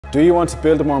Do you want to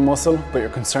build more muscle, but you're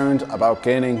concerned about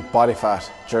gaining body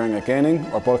fat during a gaining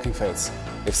or bulking phase?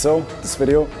 If so, this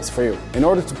video is for you. In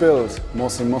order to build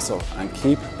mostly muscle and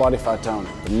keep body fat down,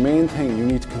 the main thing you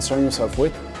need to concern yourself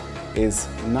with is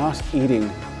not eating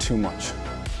too much.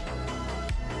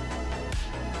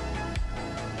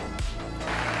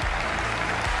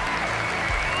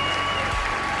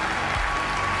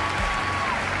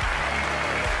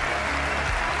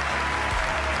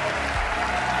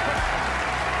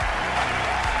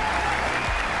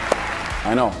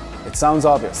 I know, it sounds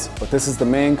obvious, but this is the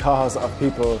main cause of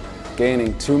people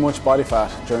gaining too much body fat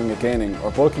during a gaining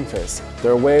or bulking phase.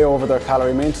 They're way over their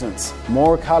calorie maintenance.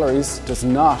 More calories does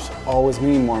not always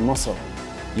mean more muscle.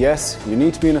 Yes, you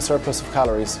need to be in a surplus of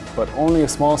calories, but only a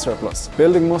small surplus.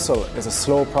 Building muscle is a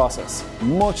slow process,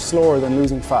 much slower than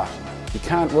losing fat. You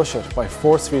can't rush it by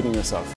force feeding yourself.